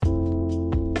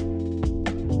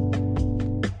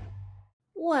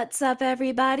What's up,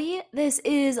 everybody? This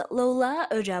is Lola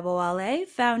Ojabawale,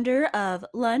 founder of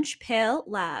Lunch Pail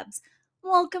Labs.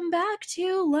 Welcome back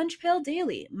to Lunch Pail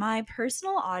Daily, my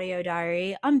personal audio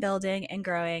diary on building and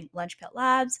growing Lunch Pail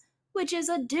Labs, which is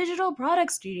a digital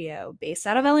product studio based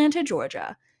out of Atlanta,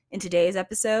 Georgia. In today's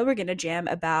episode, we're going to jam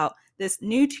about this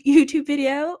new YouTube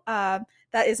video that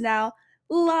is now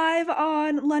live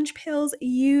on Lunch Pail's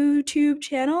YouTube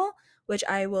channel, which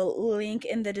I will link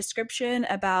in the description,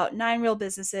 about 9 real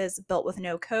businesses built with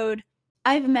no code.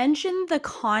 I've mentioned the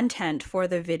content for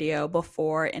the video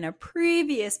before in a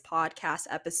previous podcast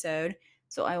episode,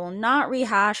 so I will not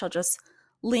rehash. I'll just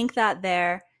link that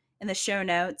there in the show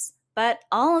notes. But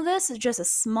all of this is just a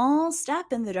small step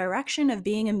in the direction of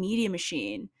being a media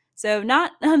machine. So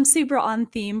not super on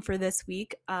theme for this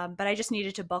week, but I just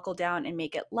needed to buckle down and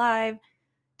make it live.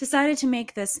 Decided to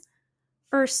make this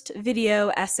first video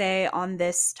essay on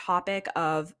this topic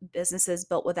of businesses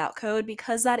built without code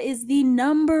because that is the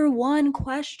number one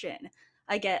question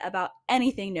I get about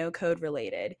anything no code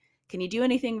related. Can you do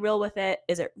anything real with it?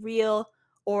 Is it real?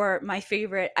 Or my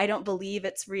favorite, I don't believe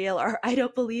it's real, or I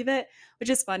don't believe it, which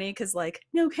is funny because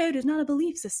no code is not a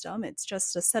belief system. It's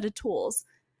just a set of tools.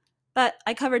 But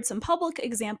I covered some public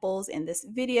examples in this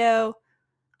video.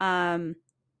 Even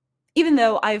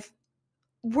though I've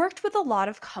worked with a lot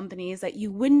of companies that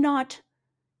you would not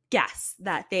guess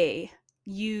that they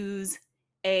use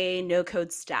a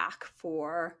no-code stack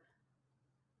for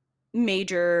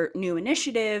major new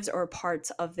initiatives or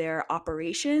parts of their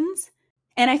operations.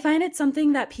 And I find it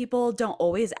something that people don't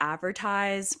always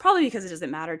advertise, probably because it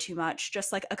doesn't matter too much.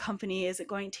 Just like a company isn't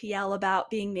going to yell about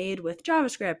being made with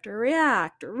JavaScript or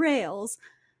React or Rails,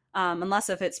 unless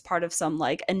if it's part of some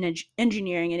an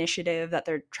engineering initiative that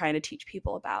they're trying to teach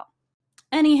people about.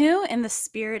 Anywho, in the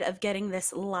spirit of getting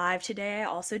this live today, I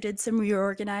also did some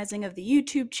reorganizing of the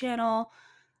YouTube channel.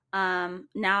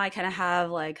 Now I kind of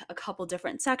have a couple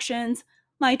different sections.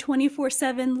 My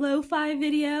 24/7 lo-fi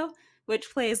video, which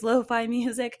plays lo-fi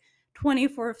music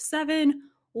 24/7.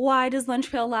 Why does Lunch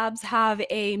Pail Labs have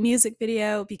a music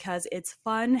video? Because it's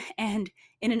fun, and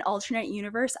in an alternate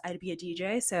universe, I'd be a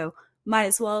DJ, so might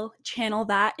as well channel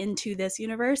that into this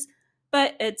universe.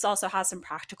 But it also has some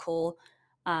practical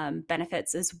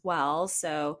benefits as well.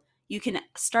 So you can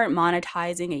start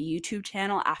monetizing a YouTube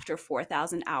channel after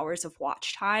 4,000 hours of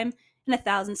watch time and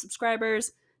 1,000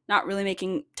 subscribers. Not really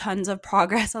making tons of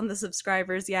progress on the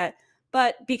subscribers yet,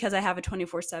 but because I have a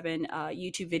 24/7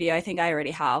 YouTube video, I think I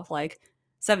already have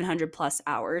 700 plus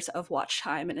hours of watch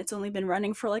time, and it's only been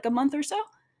running for a month or so.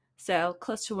 So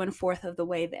close to 1/4 of the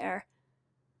way there.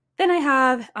 Then I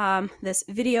have this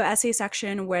video essay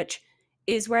section, which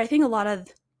is where I think a lot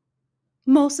of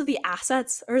most of the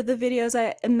assets or the videos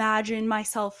I imagine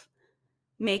myself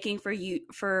making for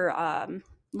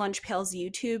Lunch Pail's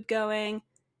YouTube going.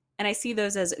 And I see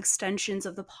those as extensions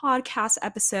of the podcast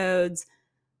episodes,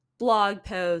 blog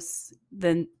posts,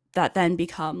 that then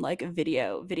become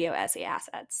video essay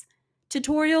assets.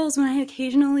 Tutorials, when I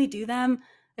occasionally do them,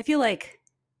 I feel I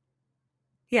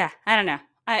don't know.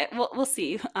 We'll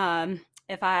see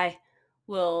if I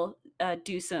will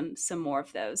do some more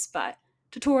of those, but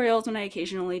tutorials when I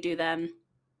occasionally do them.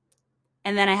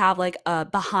 And then I have a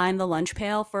behind the lunch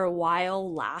pail for a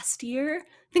while last year.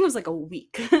 I think it was a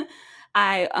week.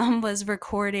 I was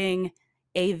recording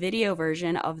a video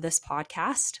version of this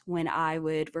podcast when I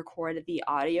would record the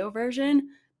audio version,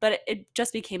 but it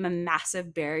just became a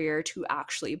massive barrier to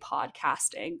actually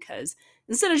podcasting because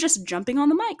instead of just jumping on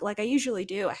the mic like I usually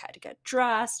do, I had to get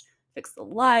dressed, fix the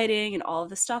lighting, and all of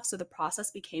this stuff. So the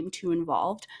process became too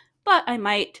involved. But I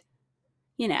might,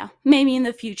 maybe in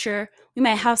the future, we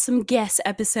might have some guest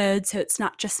episodes so it's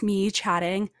not just me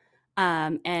chatting.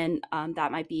 And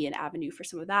that might be an avenue for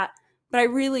some of that. But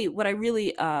what I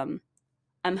really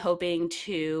I'm hoping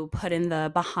to put in the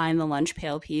behind the lunch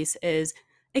pail piece is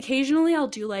occasionally I'll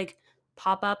do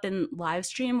pop up and live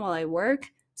stream while I work.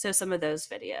 So some of those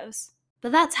videos.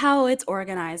 But that's how it's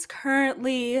organized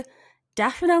currently.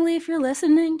 Definitely, if you're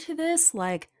listening to this,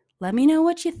 let me know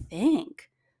what you think.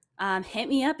 Hit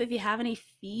me up if you have any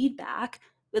feedback.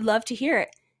 Would love to hear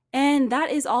it. And that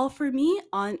is all for me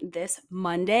on this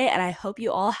Monday, and I hope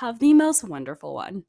you all have the most wonderful one.